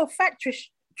know for a fact,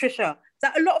 Trisha,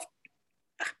 that a lot of,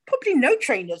 probably no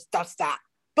trainers does that,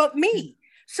 but me.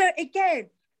 So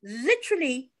again,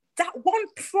 literally that one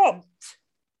prompt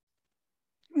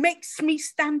makes me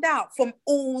stand out from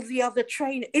all the other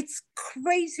trainers. It's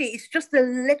crazy. It's just the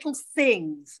little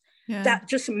things that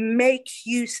just make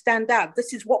you stand out.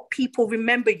 This is what people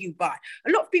remember you by.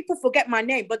 A lot of people forget my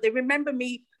name, but they remember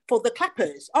me for the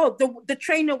clappers. Oh, the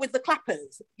trainer with the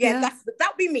clappers.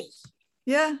 That'd be me.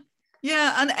 Yeah.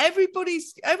 And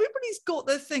everybody's got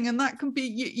their thing, and that can be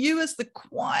you as the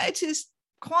quietest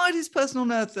person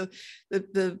on earth,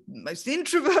 the most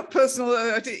introvert person on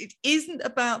earth. It isn't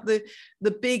about the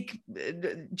big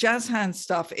jazz hand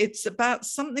stuff. It's about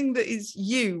something that is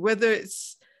you, whether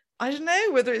it's, I don't know,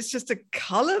 whether it's just a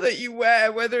color that you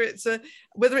wear, whether it's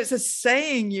a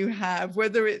saying you have,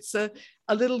 whether it's a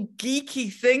little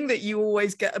geeky thing that you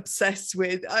always get obsessed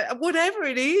with, whatever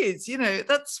it is,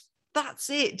 that's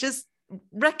it. Just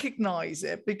recognize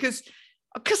it, because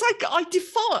I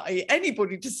defy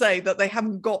anybody to say that they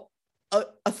haven't got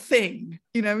a thing.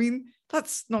 I mean,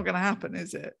 that's not going to happen,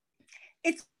 is it?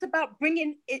 It's about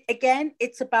bringing it again.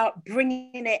 It's about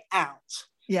bringing it out.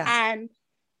 Yeah. And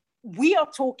We Are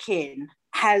Talking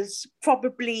has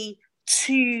probably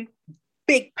 2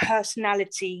 big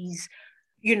personalities,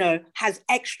 has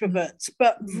extroverts,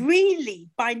 but really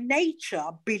by nature,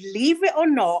 believe it or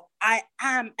not, I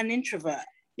am an introvert.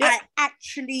 Yeah.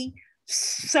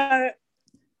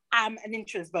 I'm an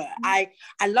introvert. I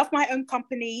love my own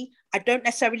company. I don't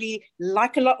necessarily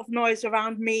like a lot of noise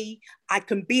around me. I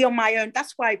can be on my own.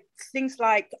 That's why things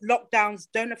like lockdowns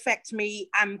don't affect me.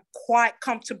 I'm quite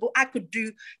comfortable. I could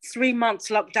do 3 months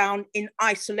lockdown in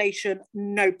isolation,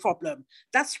 no problem.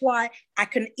 That's why I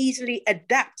can easily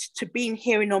adapt to being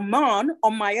here in Oman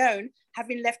on my own,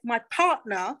 having left my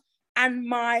partner and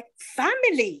my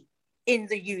family in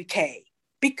the UK,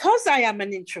 because I am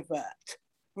an introvert.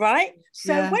 Right?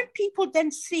 So when people then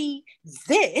see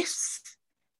this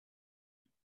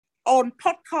on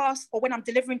podcasts or when I'm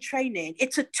delivering training,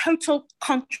 it's a total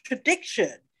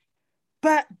contradiction.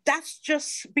 But that's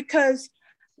just because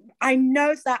I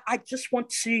know that I just want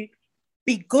to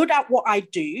be good at what I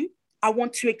do I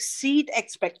want to exceed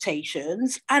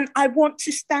expectations, and I want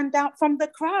to stand out from the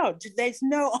crowd. There's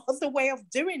no other way of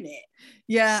doing it.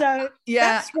 Yeah. So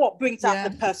that's what brings out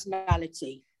the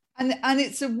personality. And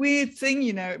it's a weird thing,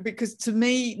 you know, because to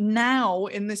me now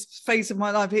in this phase of my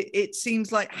life, it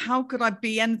seems like, how could I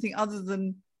be anything other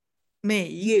than me?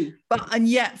 You. And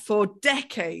yet for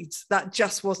decades that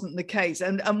just wasn't the case.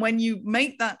 And when you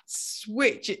make that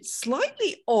switch, it's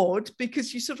slightly odd,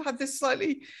 because you sort of have this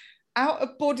slightly out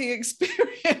of body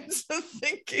experience of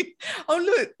thinking,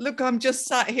 oh look, I'm just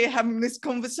sat here having this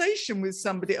conversation with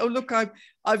somebody. Oh look,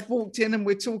 I've walked in and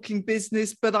we're talking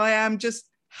business, but I am just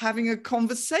having a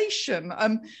conversation,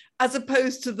 as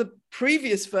opposed to the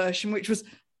previous version, which was,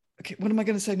 okay, what am I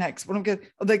going to say next? What am I going to,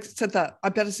 oh, they said that, I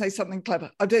better say something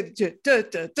clever. I did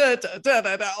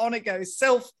on it goes,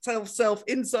 self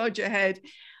inside your head.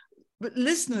 But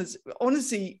listeners,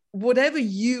 honestly, whatever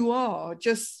you are,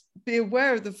 just be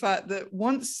aware of the fact that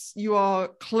once you are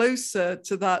closer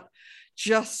to that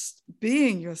just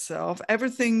being yourself,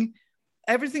 everything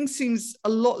seems a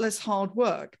lot less hard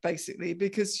work, basically,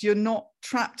 because you're not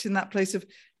trapped in that place of,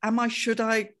 am I, should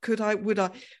I, could I, would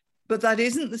I? But that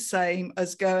isn't the same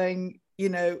as going, you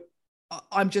know,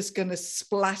 I'm just going to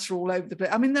splatter all over the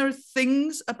place. I mean, there are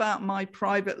things about my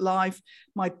private life,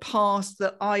 my past,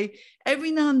 that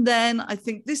every now and then I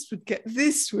think this would get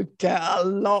a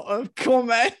lot of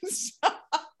comments.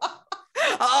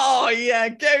 Oh yeah,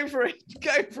 go for it,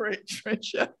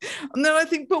 Trisha. And then I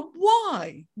think, but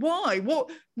why?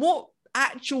 What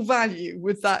actual value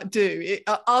would that do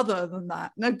other than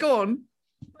that? Now, go on.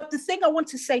 But the thing I want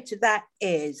to say to that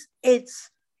is, it's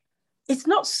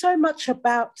not so much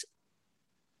about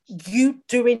you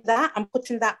doing that and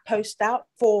putting that post out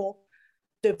for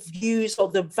the views or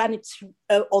the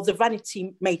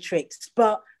vanity matrix,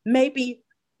 but maybe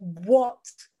what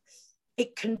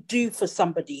it can do for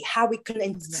somebody, how we can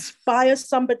inspire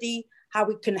somebody, how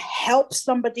we can help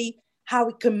somebody, how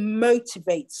we can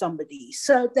motivate somebody.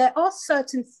 So there are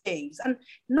certain things, and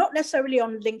not necessarily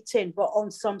on LinkedIn, but on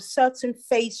some certain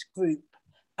Facebook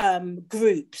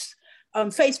groups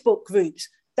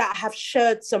that have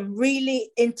shared some really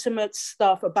intimate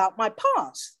stuff about my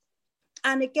past.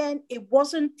 And again, it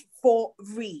wasn't for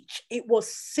reach. It was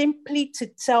simply to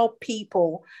tell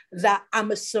people that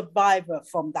I'm a survivor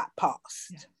from that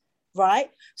past, right?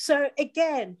 So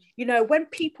again, you know, when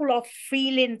people are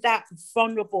feeling that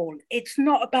vulnerable, it's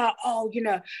not about, oh, you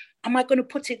know, am I going to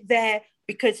put it there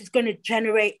because it's going to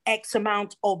generate X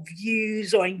amount of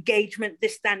views or engagement,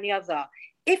 this, that, and the other.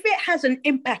 If it has an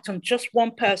impact on just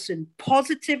one person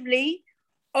positively,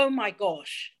 oh my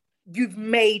gosh, you've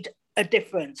made a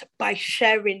difference by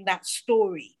sharing that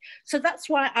story. So that's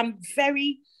why I'm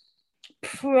very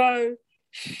pro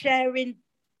sharing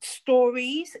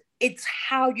stories. It's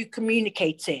how you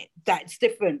communicate it that's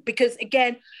different. Because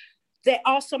again, there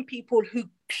are some people who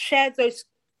share those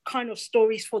kind of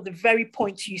stories for the very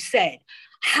point you said.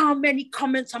 How many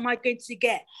comments am I going to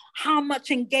get? How much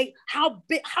engage? How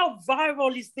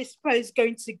viral is this post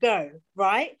going to go?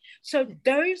 Right? So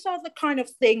those are the kind of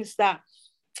things that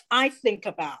I think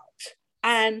about.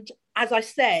 And as I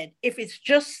said, if it's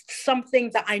just something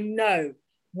that I know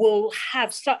will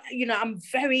have, you know, I'm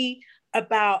very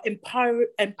about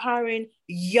empowering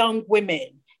young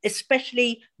women,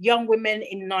 especially young women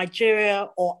in Nigeria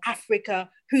or Africa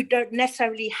who don't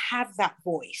necessarily have that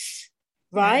voice.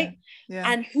 Right? Yeah.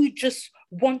 And who just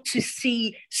want to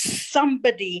see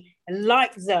somebody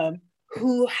like them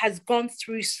who has gone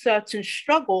through certain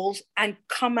struggles and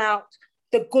come out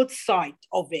the good side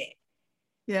of it.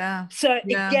 Yeah. So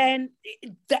again,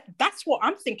 that's what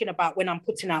I'm thinking about when I'm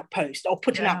putting out posts or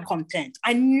putting out content.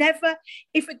 I never,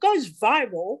 if it goes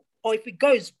viral or if it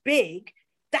goes big,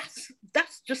 that's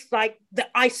just like the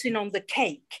icing on the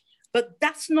cake. But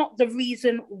that's not the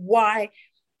reason why.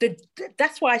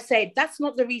 That's why I say that's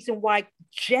not the reason why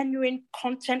genuine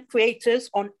content creators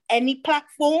on any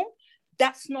platform,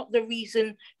 that's not the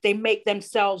reason they make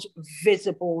themselves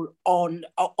visible on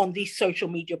these social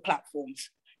media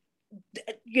platforms.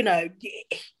 You know,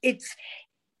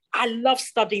 I love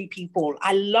studying people.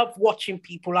 I love watching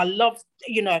people. I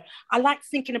like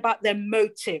thinking about their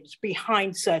motives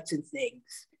behind certain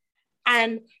things.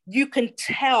 And you can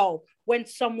tell when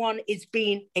someone is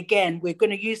being, again, we're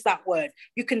going to use that word.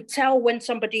 You can tell when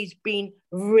somebody's being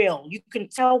real. You can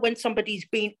tell when somebody's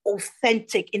being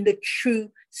authentic in the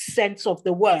true sense of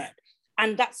the word.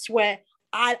 And that's where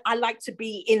I like to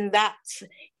be in that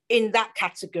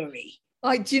category.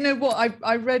 Do you know what?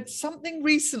 I read something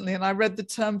recently and I read the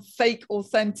term fake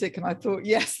authentic and I thought,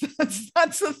 yes,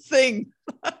 that's a thing.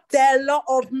 There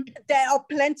are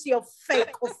plenty of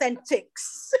fake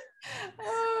authentics.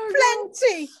 Oh,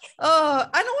 Plenty. oh,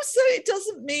 and also it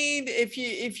doesn't mean if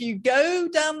you go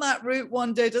down that route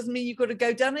one day, it doesn't mean you've got to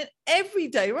go down it every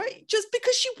day, right? Just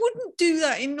because you wouldn't do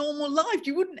that in normal life.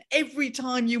 You wouldn't every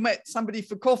time you met somebody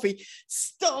for coffee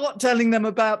start telling them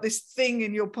about this thing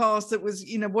in your past that was,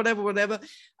 whatever.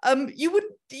 You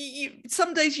wouldn't.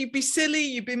 Some days you'd be silly,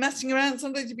 you'd be messing around.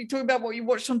 Some days you'd be talking about what you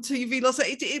watched on TV last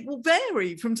night. It will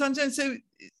vary from time to time.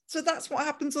 So that's what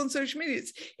happens on social media.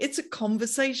 It's a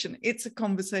conversation. It's a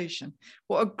conversation.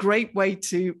 What a great way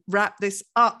to wrap this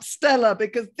up, Stella,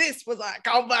 because this was a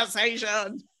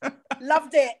conversation.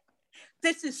 Loved it.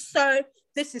 This is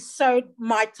so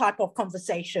my type of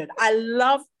conversation. I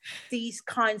love these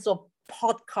kinds of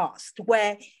podcasts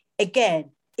where,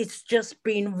 again, it's just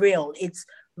being real. It's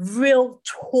real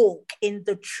talk in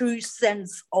the true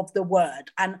sense of the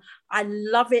word. And I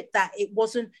love it that it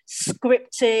wasn't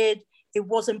scripted. It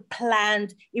wasn't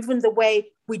planned. Even the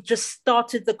way we just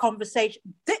started the conversation.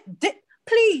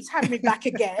 Please have me back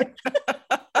again.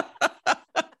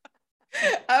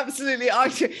 Absolutely.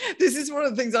 This is one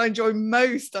of the things I enjoy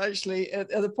most, actually, at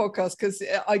the podcast, because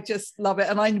I just love it.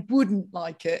 And I wouldn't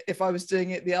like it if I was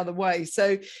doing it the other way.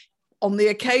 So on the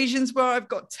occasions where I've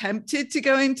got tempted to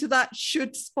go into that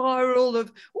should spiral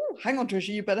of, oh, hang on, Tricia,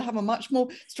 you better have a much more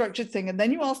structured thing. And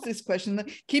then you ask this question,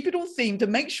 keep it all themed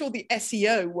and make sure the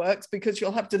SEO works, because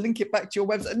you'll have to link it back to your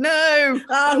website. No.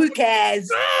 Oh, who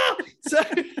cares?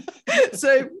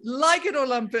 So like it or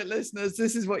lump it, listeners,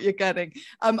 this is what you're getting.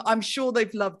 I'm sure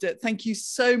they've loved it. Thank you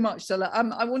so much, Stella.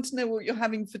 I want to know what you're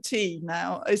having for tea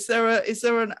now. Is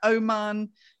there an Oman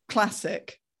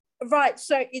classic? Right,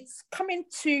 so it's coming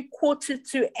to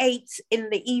 7:45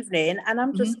 in the evening, and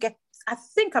I'm just I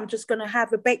think I'm just going to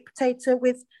have a baked potato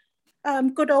with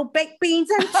good old baked beans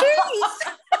and cheese.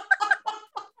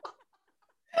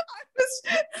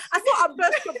 I thought I'd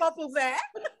burst a bubble there.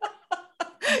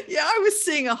 Yeah, I was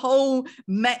seeing a whole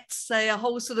a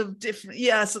whole sort of different,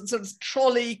 sort of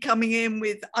trolley coming in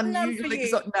with unusual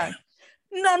exotic. No,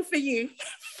 none for you.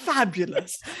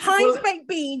 Fabulous. Heinz baked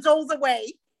beans all the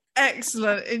way.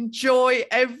 Excellent. Enjoy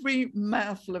every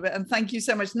mouthful of it. And thank you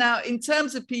so much. Now, in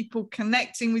terms of people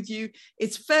connecting with you,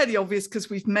 it's fairly obvious because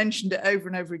we've mentioned it over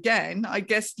and over again. I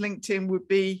guess LinkedIn would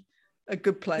be a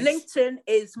good place. LinkedIn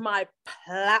is my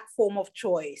platform of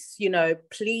choice.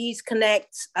 Please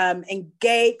connect,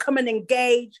 engage, come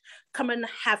and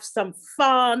have some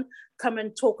fun, come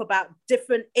and talk about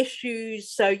different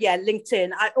issues. So yeah,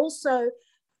 LinkedIn. I also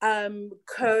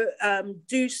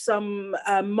do some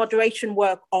moderation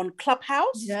work on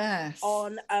Clubhouse. Yes.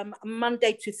 On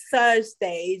Monday to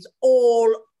Thursdays,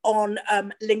 all on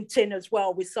LinkedIn as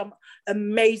well, with some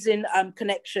amazing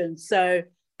connections. So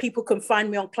people can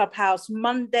find me on Clubhouse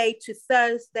Monday to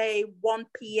Thursday, 1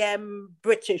 p.m.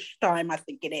 British time, I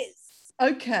think it is.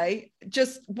 Okay,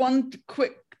 just one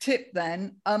quick tip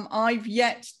then. I've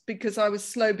yet, because I was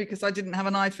slow because I didn't have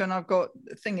an iPhone, I've got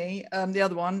thingy, the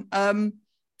other one.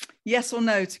 Yes or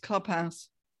no to Clubhouse?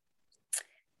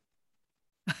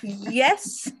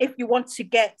 Yes, if you want to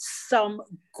get some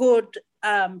good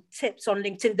tips on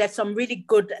LinkedIn, there's some really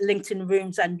good LinkedIn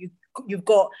rooms, and you've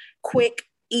got quick,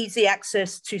 easy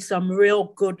access to some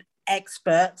real good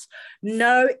experts.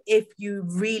 No, if you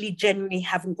really genuinely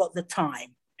haven't got the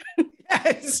time.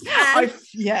 Yes.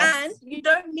 And you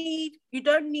don't need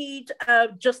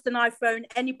just an iPhone.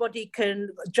 Anybody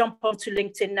can jump onto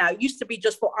LinkedIn now. It used to be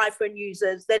just for iPhone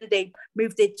users, then they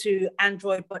moved it to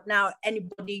Android, but now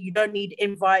anybody, you don't need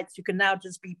invites. You can now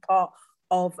just be part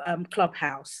of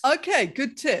Clubhouse. Okay,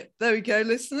 good tip. There we go,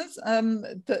 listeners.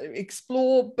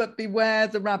 Explore, but beware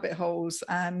the rabbit holes.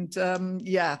 And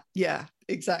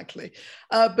exactly.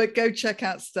 But go check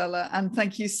out Stella, and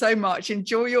thank you so much.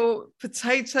 Enjoy your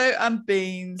potato and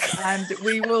beans, and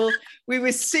we will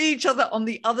see each other on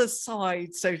the other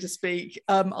side, so to speak.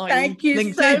 Thank you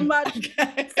LinkedIn. So much.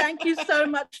 Okay. Thank you so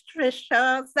much,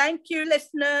 Tricia. Thank you,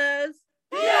 listeners.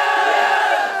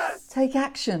 Yes! Take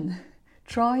action.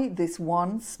 Try this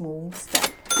one small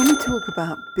step. When we talk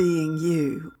about being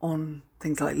you on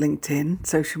things like LinkedIn,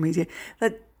 social media,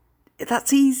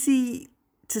 that's easy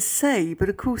to say, but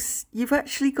of course you've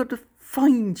actually got to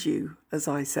find you, as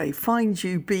I say. Find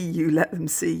you, be you, let them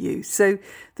see you. So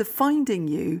the finding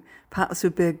you perhaps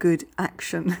would be a good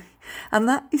action. And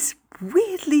that is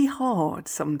weirdly hard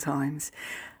sometimes.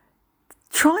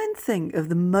 Try and think of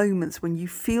the moments when you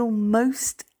feel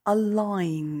most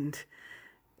aligned,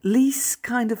 least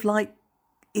kind of like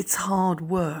it's hard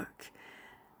work.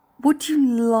 What do you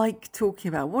like talking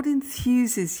about? What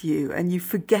enthuses you? And you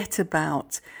forget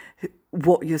about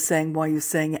what you're saying, why you're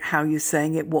saying it, how you're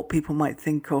saying it, what people might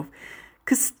think of.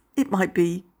 Because it might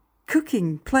be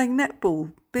cooking, playing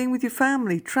netball, being with your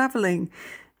family, travelling,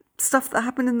 stuff that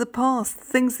happened in the past,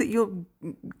 things that you're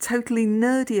totally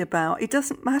nerdy about. It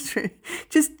doesn't matter.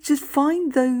 Just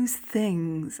find those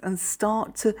things and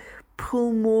start to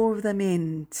pull more of them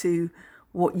into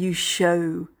what you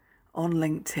show on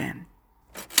LinkedIn.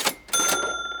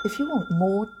 If you want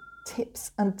more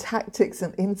tips and tactics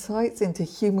and insights into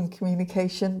human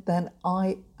communication, then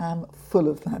I am full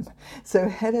of them. So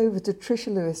head over to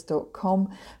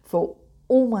trishalewis.com for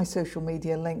all my social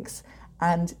media links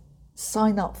and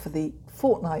sign up for the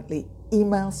fortnightly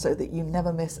email so that you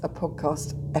never miss a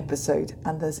podcast episode,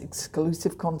 and there's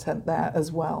exclusive content there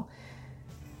as well.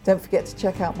 Don't forget to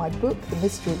check out my book, The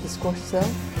Mystery of the Squash Cell,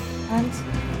 and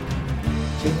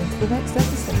tune into the next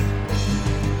episode.